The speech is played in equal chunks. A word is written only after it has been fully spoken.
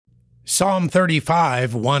Psalm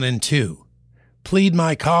 35, 1 and 2. Plead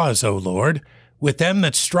my cause, O Lord, with them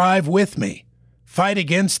that strive with me. Fight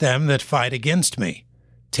against them that fight against me.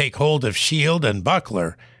 Take hold of shield and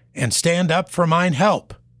buckler, and stand up for mine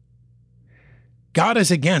help. God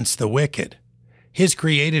is against the wicked. His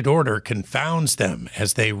created order confounds them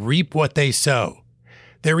as they reap what they sow.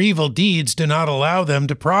 Their evil deeds do not allow them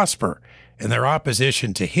to prosper, and their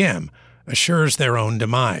opposition to him assures their own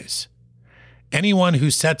demise. Anyone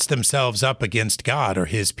who sets themselves up against God or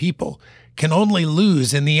his people can only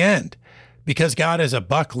lose in the end, because God is a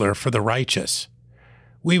buckler for the righteous.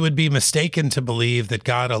 We would be mistaken to believe that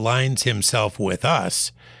God aligns himself with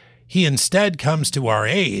us. He instead comes to our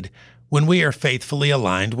aid when we are faithfully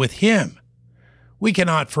aligned with him. We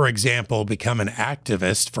cannot, for example, become an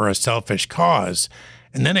activist for a selfish cause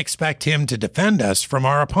and then expect him to defend us from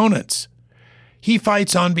our opponents. He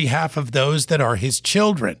fights on behalf of those that are his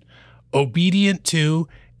children, obedient to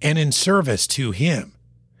and in service to him.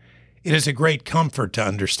 It is a great comfort to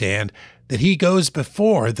understand that he goes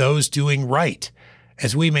before those doing right,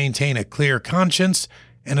 as we maintain a clear conscience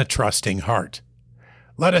and a trusting heart.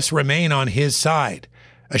 Let us remain on his side,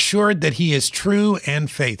 assured that he is true and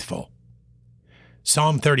faithful.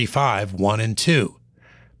 Psalm 35, 1 and 2.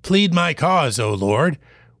 Plead my cause, O Lord,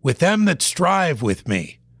 with them that strive with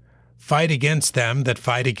me. Fight against them that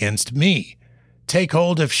fight against me. Take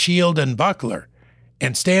hold of shield and buckler,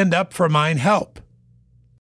 and stand up for mine help.